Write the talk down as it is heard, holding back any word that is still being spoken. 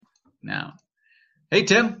now. Hey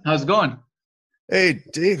Tim, how's it going? Hey,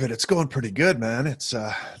 David, it's going pretty good, man. It's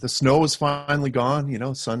the snow is finally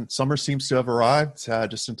gone. Summer seems to have arrived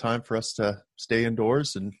just in time for us to stay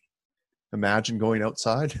indoors and imagine going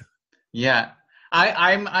outside. Yeah,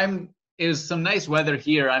 I'm. It was some nice weather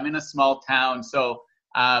here. I'm in a small town, so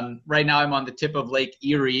right now I'm on the tip of Lake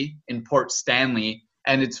Erie in Port Stanley,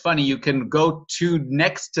 and it's funny. You can go to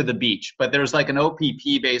next to the beach, but there's like an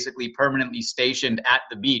OPP basically permanently stationed at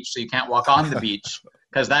the beach, so you can't walk on the beach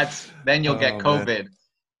because that's then you'll get Oh man. COVID.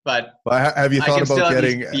 But Well, have you I thought can about still at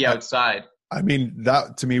least getting? be outside. I mean,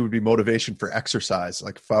 that to me would be motivation for exercise.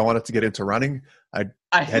 Like if I wanted to get into running, I'd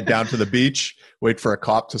head I down to the beach, wait for a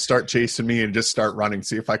cop to start chasing me, and just start running.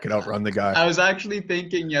 See if I could outrun the guy. I was actually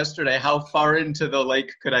thinking yesterday, how far into the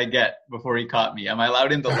lake could I get before he caught me? Am I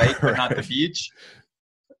allowed in the lake but not the Right, beach?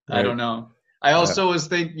 I right. don't know. I Yeah. also was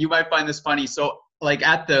thinking you might find this funny. So, like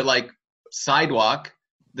at the sidewalk,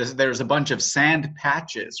 there's a bunch of sand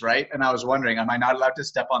patches, right? And I was wondering, am I not allowed to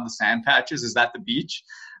step on the sand patches? Is that the beach,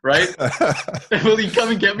 right? Will he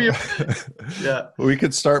come and get me? Yeah, We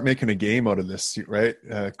could start making a game out of this, right?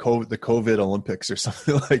 The COVID Olympics or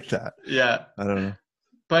something like that. yeah. I don't know.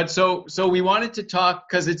 But so we wanted to talk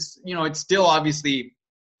because it's still obviously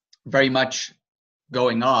very much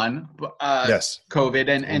going on, Yes. COVID,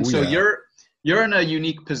 and Oh so yeah. you're in a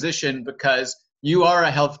unique position because you are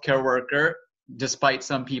a healthcare worker, despite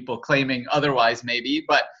some people claiming otherwise, maybe.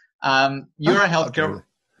 But Ah, not really.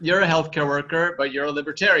 you're a healthcare worker, but you're a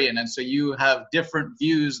libertarian, and so you have different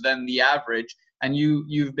views than the average. And you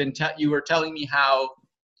were telling me how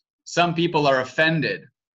some people are offended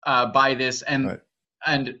by this, Right.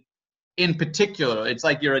 and in particular, it's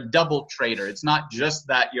like you're a double traitor. It's not just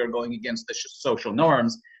that you're going against the social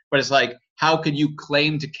norms, but it's like, how could you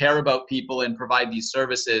claim to care about people and provide these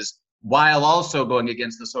services while also going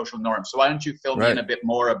against the social norms? So why don't you fill me in Right. a bit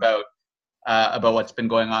more about what's been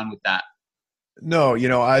going on with that? No,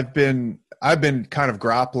 I've been kind of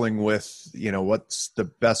grappling with, what's the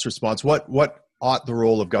best response? What ought the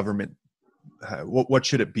role of government what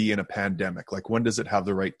should it be in a pandemic? Like when does it have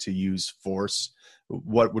the right to use force?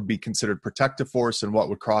 What would be considered protective force and what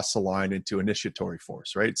would cross the line into initiatory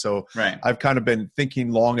force, right? So Right. I've kind of been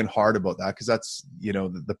thinking long and hard about that because that's,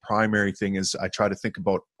 the primary thing is I try to think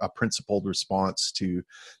about a principled response to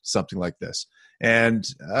something like this. And,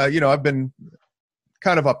 I've been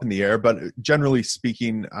kind of up in the air, but generally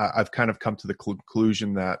speaking, I've kind of come to the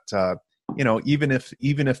conclusion that, even if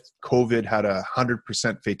COVID had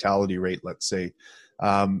 100% fatality rate, let's say,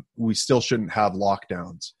 we still shouldn't have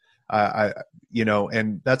lockdowns.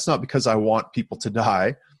 And that's not because I want people to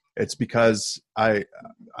die. It's because I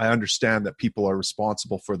understand that people are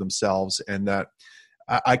responsible for themselves, and that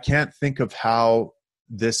I can't think of how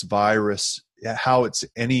this virus, how it's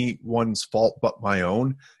anyone's fault but my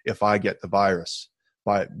own if I get the virus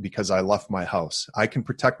because I left my house. I can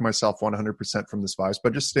protect myself 100% from this virus by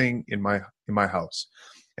just staying in my house.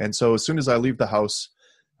 And so as soon as I leave the house,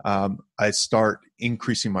 I start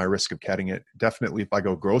increasing my risk of getting it. Definitely, if I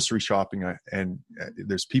go grocery shopping and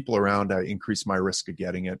there's people around, I increase my risk of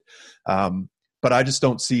getting it. But I just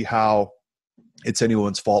don't see how it's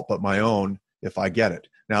anyone's fault but my own if I get it.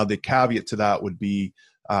 Now, the caveat to that would be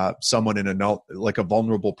someone like a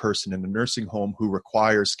vulnerable person in a nursing home who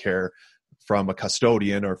requires care from a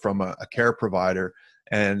custodian or from a care provider,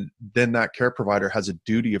 and then that care provider has a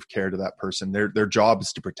duty of care to that person. Their job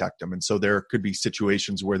is to protect them, and so there could be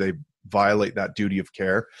situations where they violate that duty of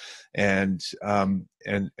care, and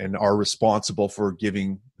are responsible for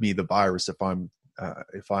giving me the virus if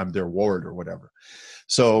I'm their ward or whatever.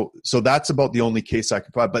 So that's about the only case I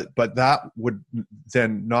could provide. But that would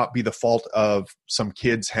then not be the fault of some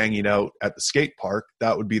kids hanging out at the skate park.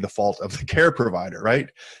 That would be the fault of the care provider, right?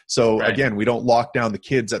 So Right. again, we don't lock down the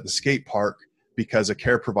kids at the skate park because a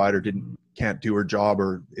care provider can't do her job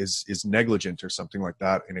or is negligent or something like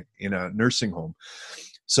that in a nursing home.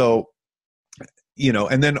 So,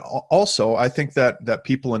 and then also I think that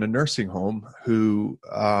people in a nursing home who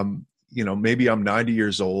maybe I'm 90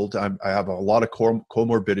 years old. I have a lot of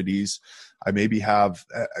comorbidities. I maybe have,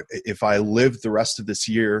 if I live the rest of this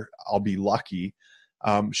year, I'll be lucky.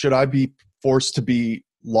 Should I be forced to be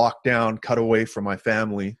locked down, cut away from my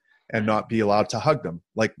family, and not be allowed to hug them?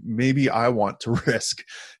 Like maybe I want to risk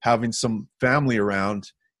having some family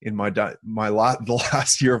around in the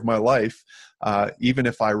last year of my life, even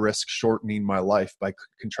if I risk shortening my life by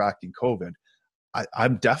contracting COVID.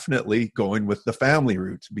 I'm definitely going with the family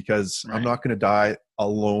route because I'm Right. not going to die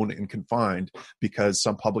alone and confined because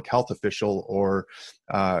some public health official or,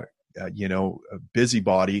 a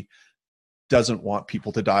busybody doesn't want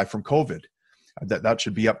people to die from COVID. that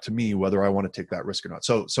should be up to me whether I want to take that risk or not.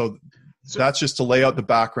 So that's just to lay out the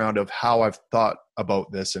background of how I've thought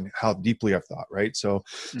about this and how deeply I've thought, right? So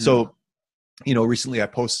recently I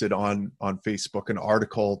posted on Facebook an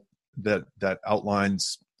article that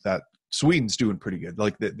outlines that Sweden's doing pretty good.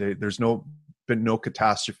 Like there's been no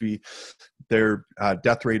catastrophe. Their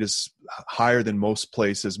death rate is higher than most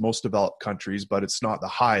places, most developed countries, but it's not the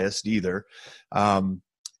highest either.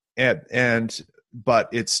 But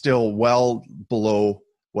it's still well below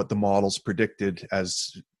what the models predicted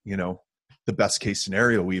as, the best case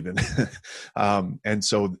scenario even. And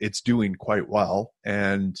so it's doing quite well.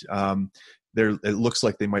 And it looks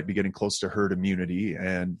like they might be getting close to herd immunity,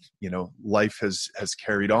 and, life has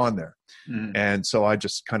carried on there. And so I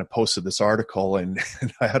just kind of posted this article, and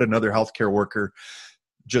I had another healthcare worker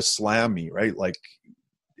just slam me, right? Like,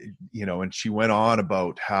 and she went on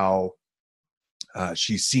about how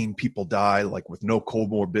she's seen people die like with no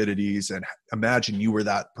comorbidities, and imagine you were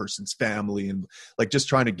that person's family, and like just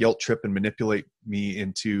trying to guilt trip and manipulate me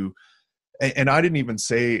into, and I didn't even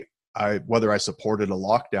say whether I supported a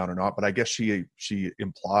lockdown or not, but I guess she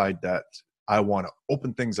implied that I want to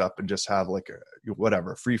open things up and just have like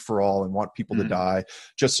a free for all, and want people to die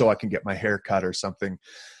just so I can get my hair cut or something.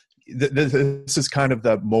 This is kind of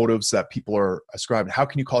the motives that people are ascribing. How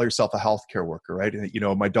can you call yourself a healthcare worker, right? And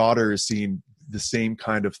my daughter is seeing the same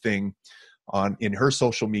kind of thing in her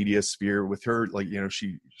social media sphere with her, like,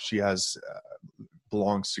 she has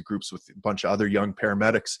belongs to groups with a bunch of other young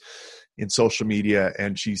paramedics in social media,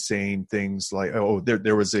 and she's saying things like,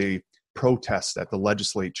 there was a protest at the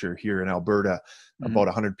legislature here in Alberta. About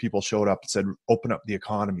 100 people showed up and said, open up the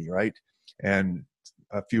economy, right? And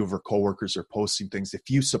a few of her coworkers are posting things. If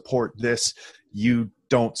you support this, you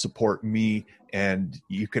don't support me, and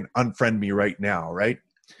you can unfriend me right now, right?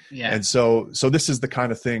 Yeah. And so this is the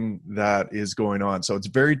kind of thing that is going on. So it's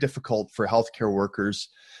very difficult for healthcare workers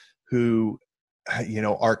who,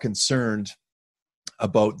 are concerned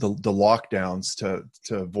about the lockdowns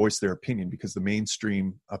to voice their opinion, because the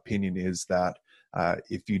mainstream opinion is that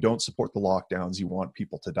if you don't support the lockdowns, you want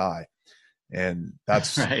people to die. And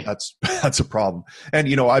that's right. that's a problem. And,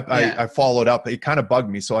 I followed up. It kind of bugged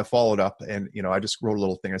me. So I followed up, and, I just wrote a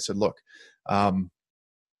little thing. I said, look, I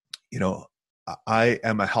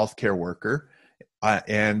am a healthcare worker,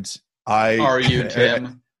 and Are you,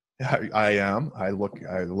 Tim? I am. I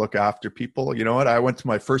look after people. You know what? I went to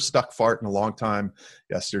my first stuck fart in a long time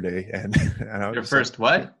yesterday, and your first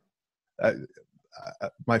what?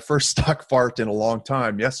 My first stuck fart in a long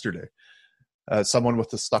time yesterday. Someone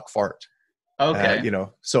with a stuck fart. Okay.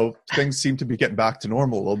 So things seem to be getting back to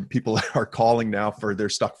normal. Well, people are calling now for their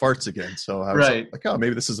stuck farts again. So I was like, oh,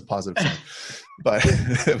 maybe this is a positive sign. But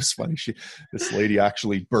it was funny. This lady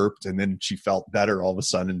actually burped, and then she felt better all of a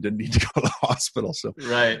sudden and didn't need to go to the hospital. So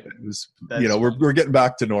it was, we're getting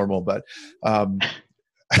back to normal. But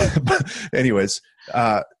anyways,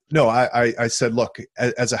 no, I said, look,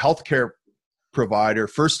 as a healthcare provider,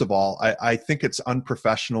 first of all, I think it's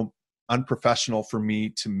unprofessional for me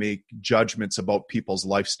to make judgments about people's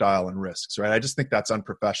lifestyle and risks, right? I just think that's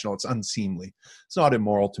unprofessional. It's unseemly. It's not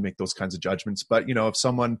immoral to make those kinds of judgments. But, if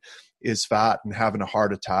someone is fat and having a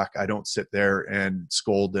heart attack, I don't sit there and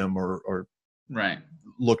scold them or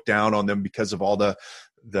look down on them because of all the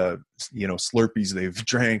Slurpees they've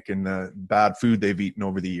drank and the bad food they've eaten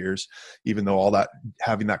over the years, even though all that,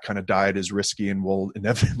 having that kind of diet is risky and will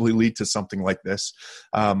inevitably lead to something like this.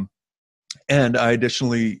 And I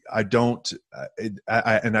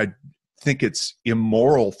think it's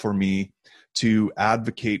immoral for me to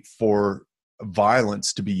advocate for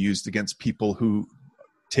violence to be used against people who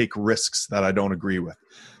take risks that I don't agree with.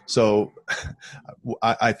 So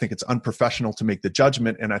I think it's unprofessional to make the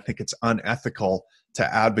judgment, and I think it's unethical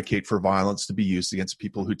to advocate for violence to be used against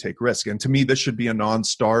people who take risk. And to me, this should be a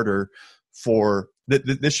non-starter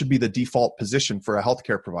this should be the default position for a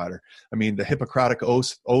healthcare provider. I mean, the Hippocratic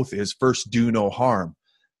oath is first, do no harm.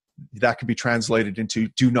 That could be translated into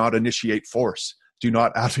do not initiate force. Do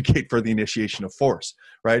not advocate for the initiation of force,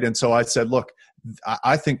 right? And so I said, look,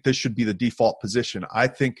 I think this should be the default position. I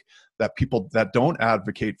think that people that don't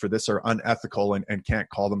advocate for this are unethical and can't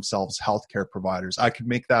call themselves healthcare providers. I could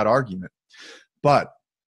make that argument. But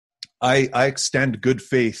I extend good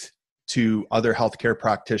faith to other healthcare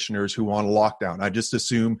practitioners who want a lockdown. I just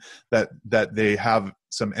assume that they have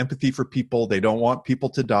some empathy for people. They don't want people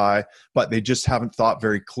to die, but they just haven't thought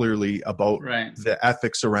very clearly about the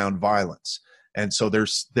ethics around violence. And so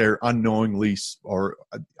they're unknowingly or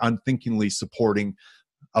unthinkingly supporting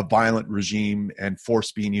a violent regime and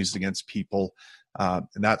force being used against people and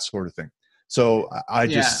that sort of thing. So I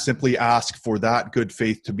Yeah. just simply ask for that good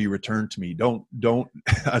faith to be returned to me. Don't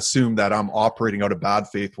assume that I'm operating out of bad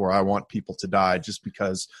faith where I want people to die just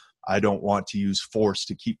because I don't want to use force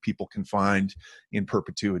to keep people confined in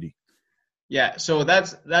perpetuity. Yeah, so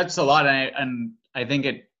that's a lot, and I think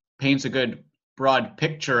it paints a good broad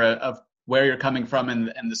picture of where you're coming from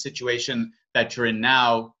and the situation that you're in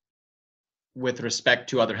now with respect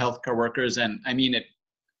to other healthcare workers. And I mean,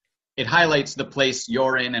 it highlights the place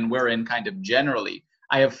you're in and we're in kind of generally.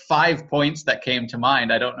 I have 5 points that came to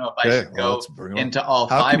mind. I don't know if I should go into all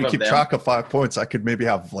 5 of them. How can you keep track of 5 points? I could maybe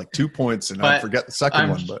have like 2 points and I forget the second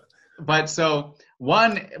one. But so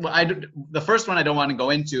the first one I don't want to go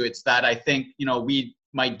into. It's that I think, we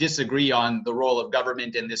might disagree on the role of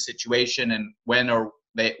government in this situation and when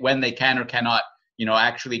they can or cannot,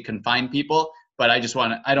 actually confine people. But I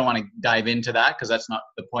don't want to dive into that because that's not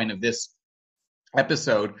the point of this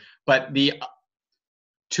episode. But the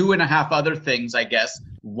 2.5 other things, I guess.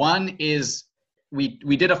 One is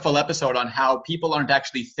we did a full episode on how people aren't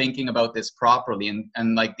actually thinking about this properly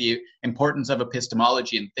and like the importance of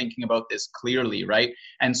epistemology and thinking about this clearly, right?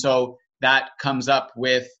 And so that comes up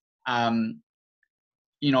with,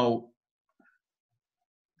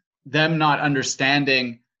 them not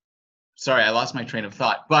understanding. Sorry, I lost my train of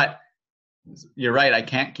thought, but you're right. I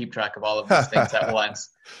can't keep track of all of these things at once.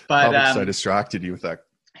 But I distracted you with that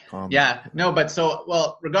comment. Yeah, no, but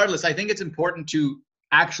regardless, I think it's important to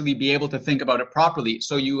actually be able to think about it properly.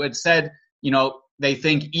 So you had said, they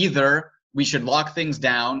think either we should lock things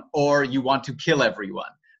down or you want to kill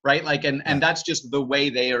everyone, right? Like, and that's just the way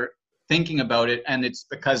they are thinking about it. And it's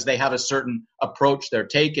because they have a certain approach they're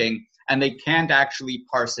taking and they can't actually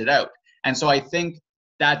parse it out. And so I think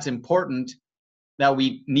that's important, that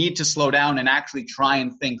we need to slow down and actually try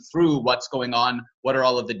and think through what's going on. What are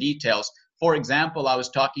all of the details? For example, I was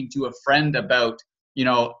talking to a friend about,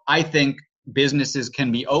 I think businesses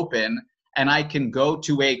can be open and I can go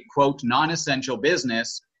to a quote non-essential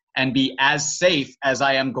business and be as safe as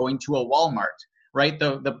I am going to a Walmart, right?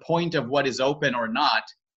 The point of what is open or not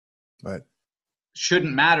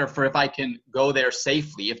shouldn't matter for if I can go there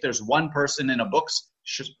safely. If there's one person in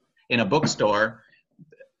a bookstore,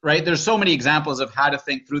 right? There's so many examples of how to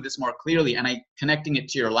think through this more clearly. And connecting it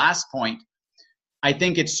to your last point, I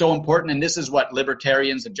think it's so important. And this is what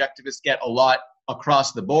libertarians, objectivists get a lot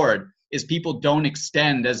across the board, is people don't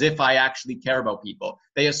extend as if I actually care about people.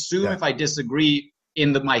 They assume if I disagree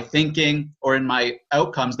in my thinking or in my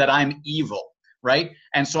outcomes that I'm evil, right?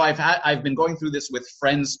 And so I've been going through this with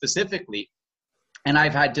friends specifically. And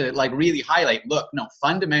I've had to really highlight, look, no,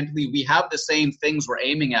 fundamentally, we have the same things we're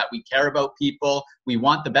aiming at. We care about people. We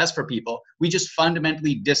want the best for people. We just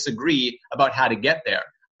fundamentally disagree about how to get there.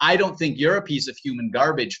 I don't think you're a piece of human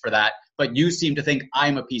garbage for that, but you seem to think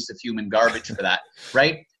I'm a piece of human garbage for that,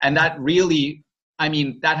 right? And that really,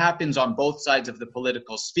 that happens on both sides of the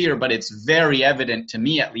political sphere, but it's very evident to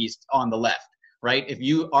me, at least, on the left, right? If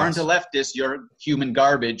you aren't a leftist, you're human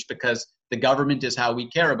garbage because the government is how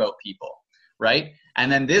we care about people. Right.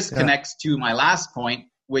 And then this connects to my last point,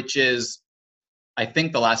 which is, I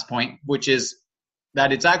think the last point, which is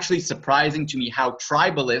that it's actually surprising to me how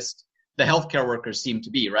tribalist the healthcare workers seem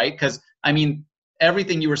to be. Right. Because,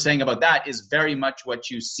 everything you were saying about that is very much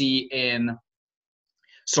what you see in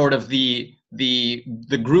sort of the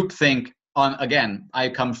groupthink on, again, I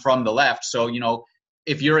come from the left. So,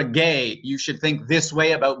 if you're a gay, you should think this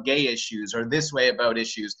way about gay issues or this way about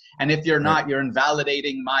issues. And if you're not, you're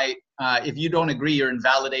invalidating if you don't agree, you're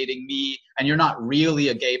invalidating me, and you're not really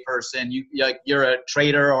a gay person. You're a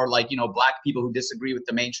traitor, or black people who disagree with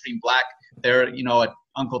the mainstream black, they're,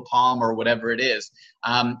 Uncle Tom or whatever it is.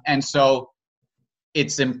 And so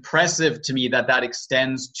it's impressive to me that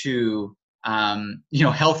extends to,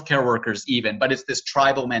 healthcare workers even, but it's this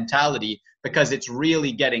tribal mentality because it's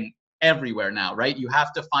really getting everywhere now, right? You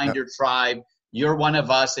have to find your tribe. You're one of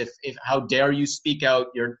us. If how dare you speak out?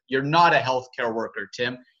 You're not a healthcare worker,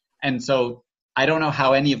 Tim. And so I don't know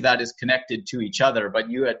how any of that is connected to each other, but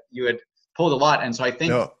you had pulled a lot. And so I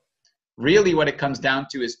think really what it comes down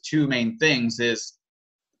to is 2 main things is,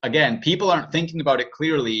 again, people aren't thinking about it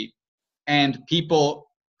clearly, and people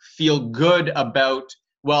feel good about,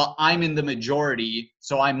 well, I'm in the majority,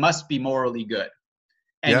 so I must be morally good.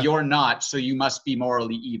 And you're not, so you must be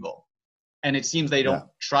morally evil. And it seems they don't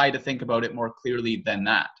try to think about it more clearly than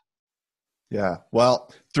that. Yeah.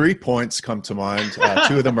 Well, 3 points come to mind.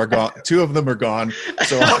 2 of them are gone. 2 of them are gone.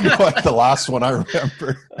 So I'll go at the last one I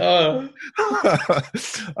remember.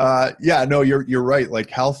 You're right. Like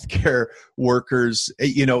healthcare workers,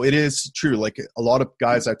 it is true. Like a lot of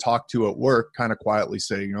guys I talk to at work kind of quietly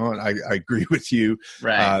say, I agree with you.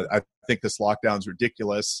 Right. I think this lockdown's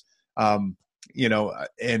ridiculous. You know,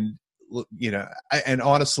 and you know, and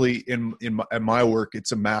honestly, in my work,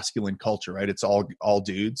 it's a masculine culture, right? It's all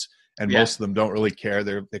dudes, and most of them don't really care.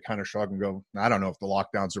 They kind of shrug and go, I don't know if the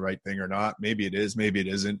lockdown's the right thing or not. Maybe it is, maybe it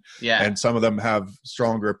isn't. Yeah. And some of them have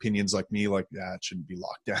stronger opinions like me, like, yeah, it shouldn't be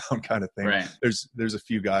locked down kind of thing. Right. There's a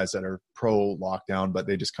few guys that are pro lockdown, but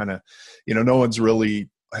they just kind of, you know, no one's really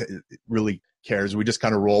cares. We just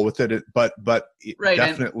kind of roll with it. But right.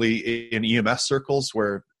 Definitely in EMS circles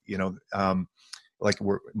where, you know, like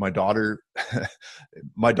my daughter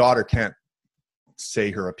can't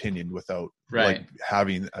say her opinion without like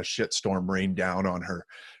having a shitstorm rain down on her.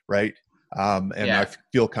 Right. I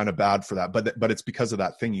feel kind of bad for that, but it's because of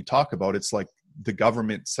that thing you talk about. It's like the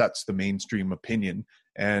government sets the mainstream opinion,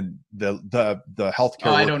 and the healthcare.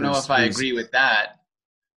 I don't know if I agree with that.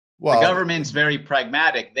 Well, the government's very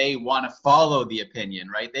pragmatic. They want to follow the opinion,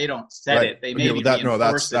 right? They don't set it. They maybe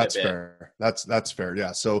reinforce it a bit. Fair. That's fair.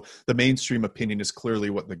 Yeah. So the mainstream opinion is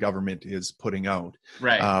clearly what the government is putting out.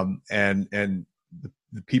 Right. And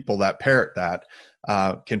the people that parrot that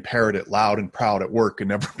can parrot it loud and proud at work and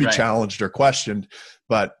never be challenged or questioned.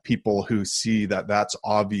 But people who see that that's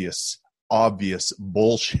obvious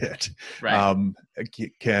bullshit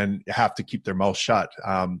can have to keep their mouth shut.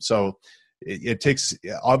 So it takes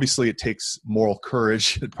moral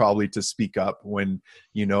courage probably to speak up when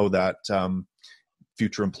you know that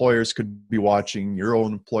future employers could be watching, your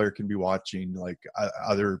own employer can be watching, like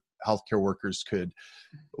other healthcare workers could,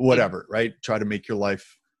 whatever, right? Try to make your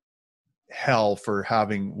life hell for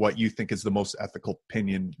having what you think is the most ethical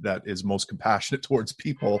opinion that is most compassionate towards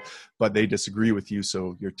people, but they disagree with you,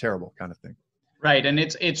 so you're terrible, kind of thing. Right. And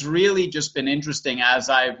it's really just been interesting as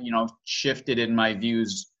I've, you know, shifted in my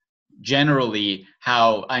views generally,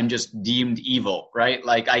 how I'm just deemed evil, right?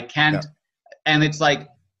 Like I can't, and it's like,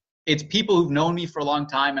 it's people who've known me for a long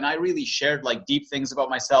time, and I really shared like deep things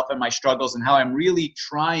about myself and my struggles and how I'm really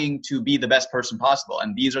trying to be the best person possible.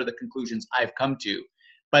 And these are the conclusions I've come to.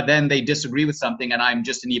 But then they disagree with something and I'm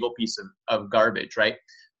just an evil piece of garbage, right?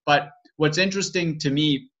 But what's interesting to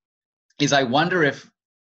me is I wonder if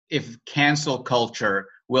cancel culture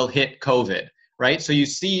will hit COVID, right? So you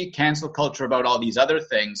see cancel culture about all these other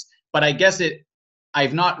things, but I guess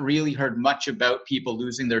I've not really heard much about people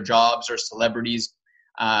losing their jobs or celebrities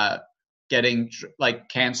getting like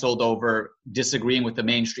canceled over disagreeing with the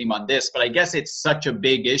mainstream on this. But I guess it's such a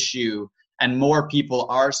big issue and more people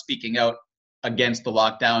are speaking out against the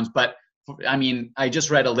lockdowns. But I mean, I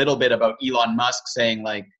just read a little bit about Elon Musk saying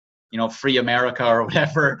like, you know, free America or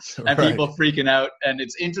whatever, and people freaking out. And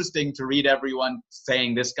it's interesting to read everyone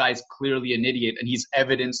saying this guy's clearly an idiot and he's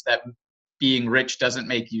evidence that being rich doesn't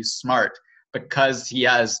make you smart because he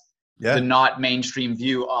has the not mainstream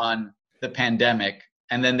view on the pandemic.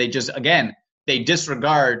 And then they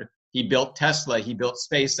disregard, he built Tesla, he built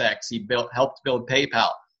SpaceX, he helped build PayPal.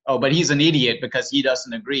 Oh, but he's an idiot because he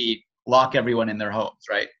doesn't agree. Lock everyone in their homes,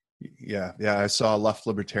 right? Yeah. I saw a left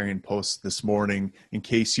libertarian post this morning. In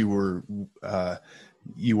case you were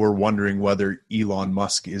wondering whether Elon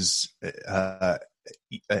Musk is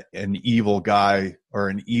an evil guy or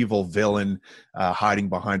an evil villain hiding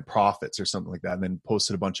behind profits or something like that, and then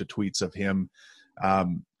posted a bunch of tweets of him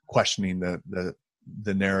questioning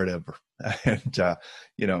the narrative. And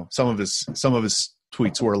you know, some of his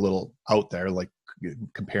tweets were a little out there, like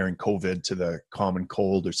comparing COVID to the common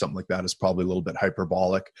cold or something like that is probably a little bit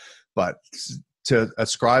hyperbolic, but to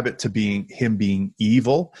ascribe it to him being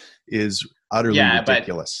evil is utterly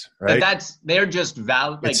ridiculous, right? But they're just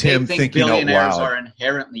like they think billionaires are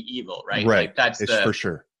inherently evil, right? Right. Like it's for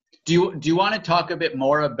sure. Do you want to talk a bit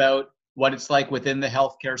more about what it's like within the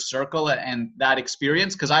healthcare circle and that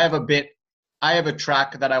experience? Because I have a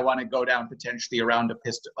track that I want to go down potentially around the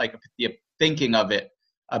thinking of it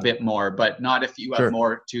a bit more, but not if you have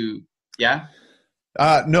more to,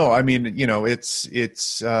 no, I mean, you know, it's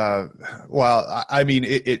well, I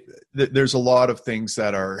mean, there's a lot of things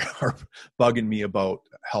that are bugging me about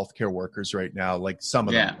healthcare workers right now, like some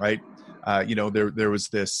of them, right? You know, there was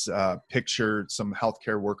this picture, some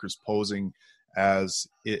healthcare workers posing as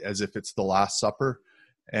if it's the Last Supper,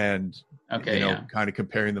 and kind of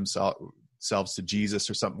comparing themselves to Jesus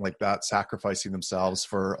or something like that, sacrificing themselves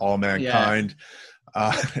for all mankind.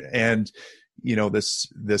 And you know, this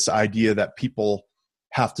idea that people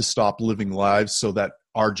have to stop living lives so that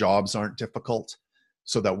our jobs aren't difficult,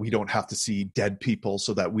 so that we don't have to see dead people,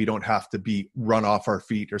 so that we don't have to be run off our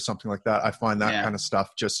feet or something like that. I find that kind of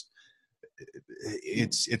stuff just,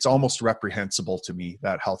 it's almost reprehensible to me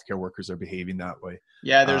that healthcare workers are behaving that way.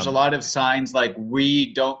 Yeah, there's a lot of signs like,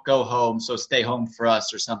 we don't go home, so stay home for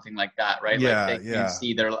us, or something like that, right? Yeah, like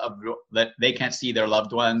they can't see their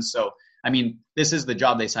loved ones. So I mean, this is the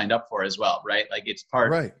job they signed up for as well, right? Like it's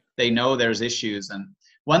part, Right. they know there's issues. And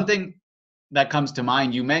one thing that comes to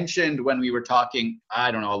mind, you mentioned when we were talking,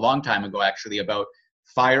 I don't know, a long time ago actually, about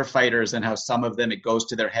firefighters and how some of them, it goes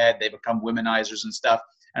to their head, they become womenizers and stuff.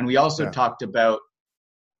 And we also talked about,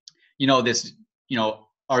 this,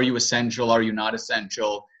 are you essential? Are you not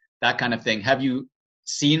essential? That kind of thing. Have you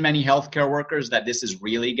seen many healthcare workers that this is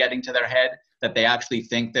really getting to their head, that they actually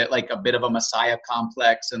think that like a bit of a messiah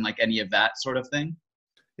complex and like any of that sort of thing?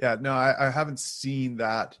 Yeah, no, I haven't seen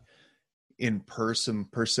that in person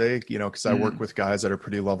per se, because I work with guys that are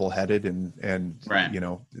pretty level headed and right.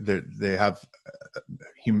 they have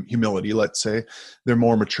humility, let's say. They're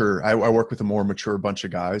more mature. I work with a more mature bunch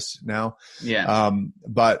of guys now. Yeah.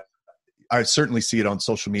 But I certainly see it on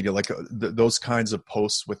social media, like those kinds of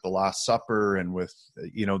posts with the Last Supper and with,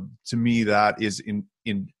 to me, that is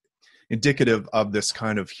indicative of this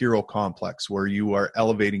kind of hero complex where you are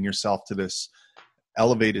elevating yourself to this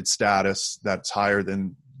elevated status that's higher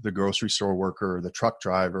than the grocery store worker or the truck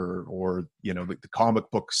driver or, the comic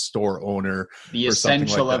book store owner. The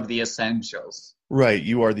essential of the essentials. Right.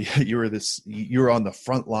 You're on the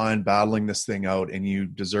front line battling this thing out and you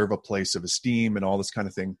deserve a place of esteem and all this kind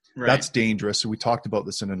of thing. Right. That's dangerous. So we talked about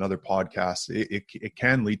this in another podcast. It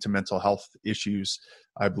can lead to mental health issues,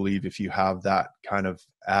 I believe, if you have that kind of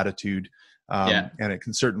attitude. And it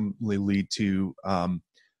can certainly lead to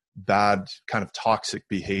bad kind of toxic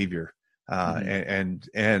behavior and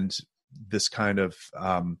this kind of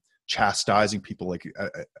chastising people, like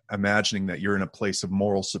imagining that you're in a place of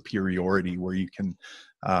moral superiority where you can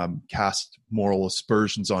cast moral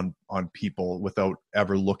aspersions on people without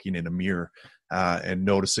ever looking in a mirror and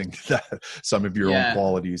noticing that some of your own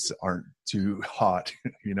qualities aren't too hot.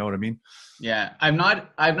 You know what I mean? Yeah, I'm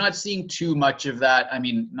not seeing too much of that. I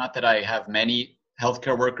mean, not that I have many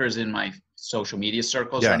healthcare workers in my social media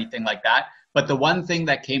circles or anything like that. But the one thing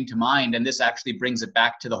that came to mind, and this actually brings it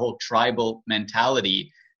back to the whole tribal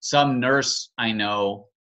mentality, some nurse I know,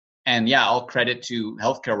 and all credit to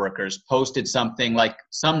healthcare workers, posted something like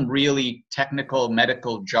some really technical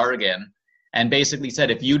medical jargon and basically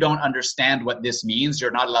said, if you don't understand what this means,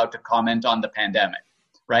 you're not allowed to comment on the pandemic,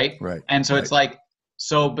 right? Right. And so it's like,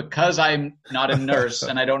 so because I'm not a nurse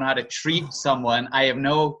and I don't know how to treat someone, I have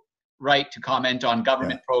no right to comment on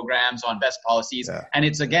government programs, on best policies. And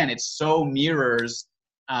it's so mirrors,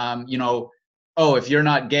 if you're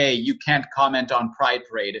not gay, you can't comment on Pride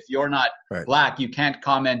Parade. If you're not Black, you can't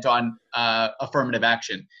comment on affirmative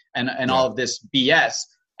action and all of this BS.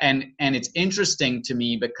 And it's interesting to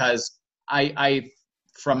me because I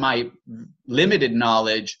from my limited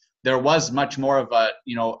knowledge, there was much more of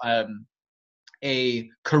a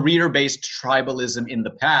career-based tribalism in the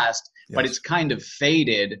past, but it's kind of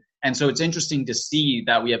faded. And so it's interesting to see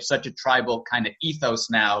that we have such a tribal kind of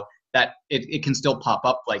ethos now that it can still pop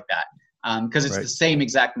up like that. Because it's the same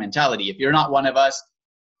exact mentality. If you're not one of us,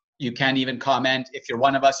 you can't even comment. If you're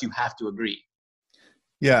one of us, you have to agree.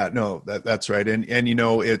 Yeah, no, that's right. And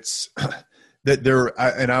it's that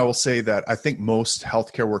and I will say that I think most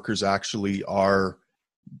healthcare workers actually are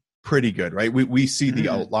pretty good, right? We see the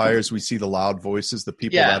outliers, we see the loud voices, the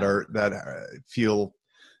people that feel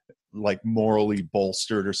like morally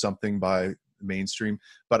bolstered or something by mainstream.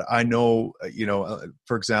 But I know,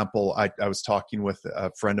 for example, I was talking with a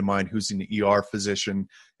friend of mine who's an ER physician,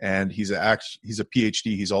 and he's a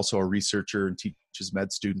PhD. He's also a researcher and teaches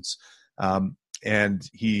med students. And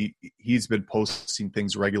he's been posting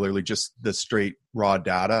things regularly, just the straight raw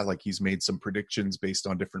data. Like he's made some predictions based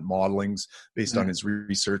on different modelings, based on his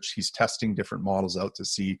research. He's testing different models out to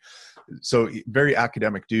see. So very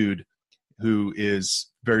academic dude who is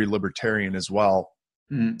very libertarian as well.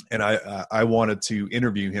 And I wanted to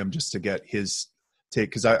interview him just to get his take,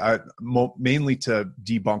 because I mainly to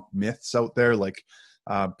debunk myths out there, like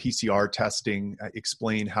PCR testing,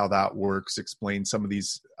 explain how that works, explain some of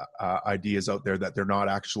these ideas out there that they're not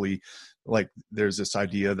actually, like there's this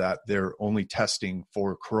idea that they're only testing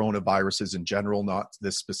for coronaviruses in general, not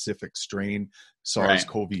this specific strain,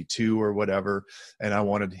 SARS-CoV-2 or whatever. And I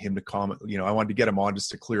wanted him to comment, I wanted to get him on just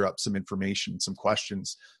to clear up some information, some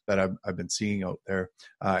questions that I've been seeing out there.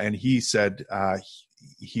 And he said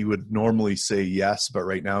he would normally say yes, but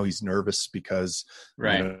right now he's nervous because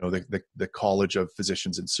the College of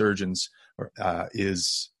Physicians and Surgeons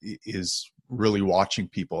is really watching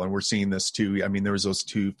people. And we're seeing this too. I mean, there was those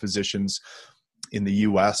two physicians in the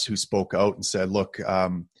US who spoke out and said, look,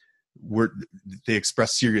 they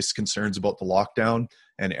expressed serious concerns about the lockdown,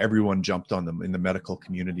 and everyone jumped on them in the medical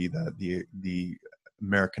community. The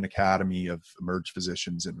American Academy of Emerged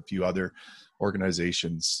Physicians and a few other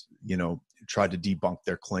organizations, tried to debunk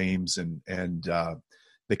their claims, and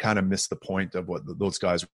they kind of miss the point of what those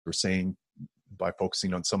guys were saying by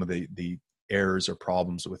focusing on some of the errors or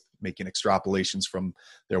problems with making extrapolations from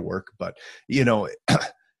their work. But, you know,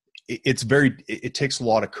 it takes a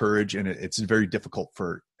lot of courage, and it's very difficult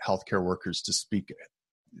for healthcare workers to speak,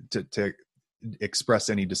 to express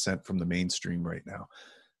any dissent from the mainstream right now.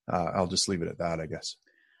 I'll just leave it at that, I guess.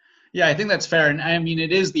 Yeah, I think that's fair. And I mean,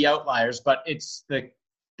 it is the outliers, but it's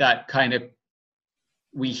that kind of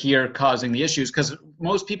we hear causing the issues, because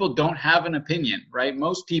most people don't have an opinion, right?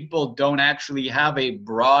 Most people don't actually have a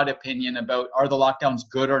broad opinion about, are the lockdowns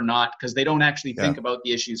good or not? Because they don't actually think about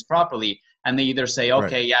the issues properly. And they either say,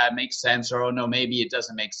 okay, yeah, it makes sense, or, oh, no, maybe it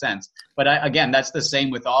doesn't make sense. But again, that's the same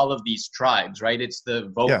with all of these tribes, right? It's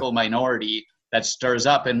the vocal minority that stirs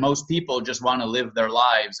up, and most people just want to live their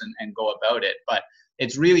lives and go about it. But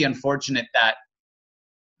it's really unfortunate that,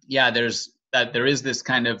 there is this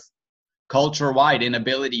kind of culture-wide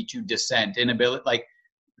inability to dissent, like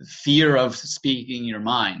fear of speaking your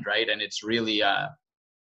mind, right? And it's really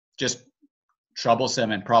just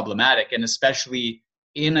troublesome and problematic, and especially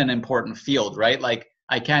in an important field, right? Like,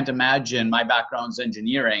 I can't imagine, my background's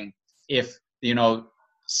engineering, if, you know,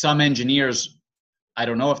 some engineers, I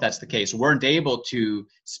don't know if that's the case, weren't able to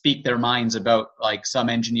speak their minds about like some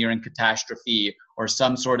engineering catastrophe or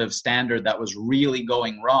some sort of standard that was really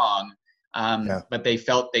going wrong. But they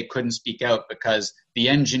felt they couldn't speak out because the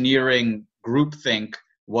engineering groupthink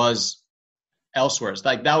was elsewhere. It's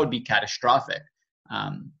like, that would be catastrophic.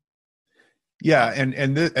 And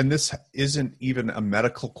this isn't even a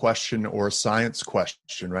medical question or a science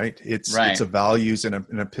question, right? It's a values and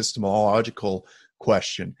an epistemological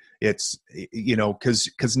question. It's, you know,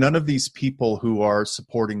 because none of these people who are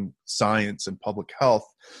supporting science and public health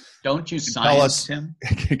don't use science, Tim,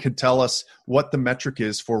 can tell us what the metric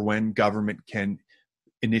is for when government can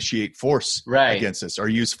initiate force against us or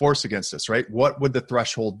use force against us, right? What would the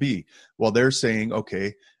threshold be? Well, they're saying,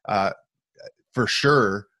 okay, for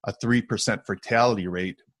sure, a 3% fatality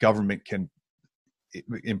rate, government can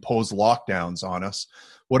impose lockdowns on us.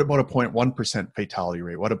 What about a 0.1% fatality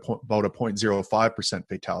rate? What about a 0.05%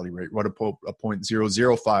 fatality rate? What about a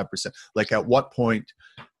 0.005%? Like, at what point,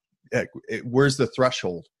 where's the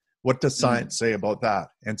threshold? What does science say about that?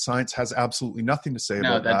 And science has absolutely nothing to say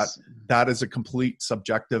about that. That is a complete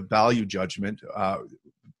subjective value judgment,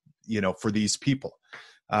 you know, for these people.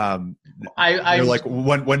 You're like,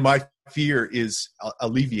 when my fear is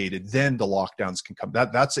alleviated, then the lockdowns can come.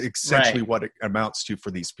 That's essentially what it amounts to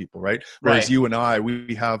for these people, right? Whereas you and I,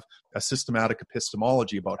 we have a systematic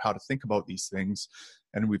epistemology about how to think about these things,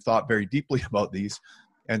 and we've thought very deeply about these,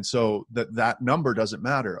 and so that number doesn't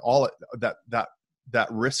matter. That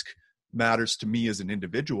risk matters to me as an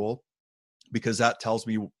individual, because that tells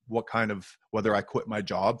me what kind of, whether I quit my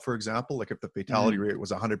job, for example. Like, if the fatality rate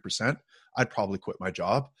was 100%, I'd probably quit my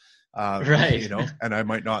job, you know, and I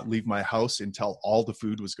might not leave my house until all the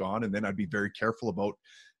food was gone. And then I'd be very careful about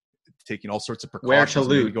taking all sorts of precautions,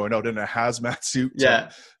 maybe going out in a hazmat suit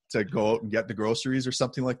to go out and get the groceries or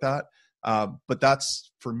something like that. But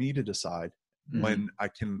that's for me to decide when I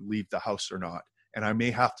can leave the house or not. And I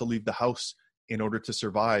may have to leave the house in order to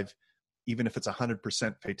survive, even if it's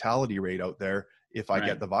 100% fatality rate out there. If I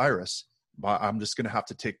get the virus, I'm just going to have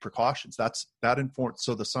to take precautions. That informs.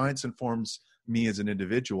 So the science informs me as an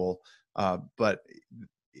individual, but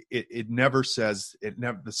it never says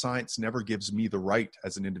the science never gives me the right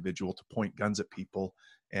as an individual to point guns at people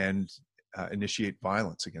and initiate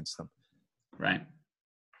violence against them. Right.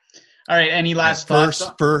 All right. Any last thoughts?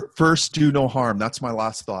 First, do no harm. That's my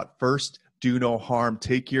last thought. First, do no harm.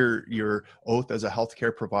 Take your oath as a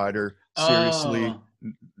healthcare provider seriously.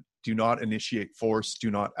 Do not initiate force. Do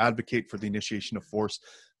not advocate for the initiation of force.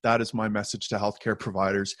 That is my message to healthcare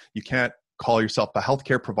providers. You can't call yourself a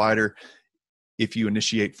healthcare provider if you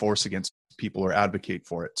initiate force against people or advocate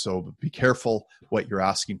for it. So be careful what you're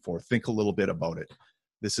asking for. Think a little bit about it.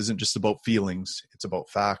 This isn't just about feelings. It's about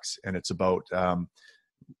facts, and it's about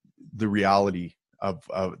the reality of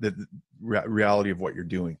the reality of what you're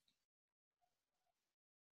doing.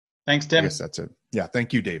 Thanks, Tim. I guess that's it. Yeah.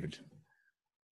 Thank you, David.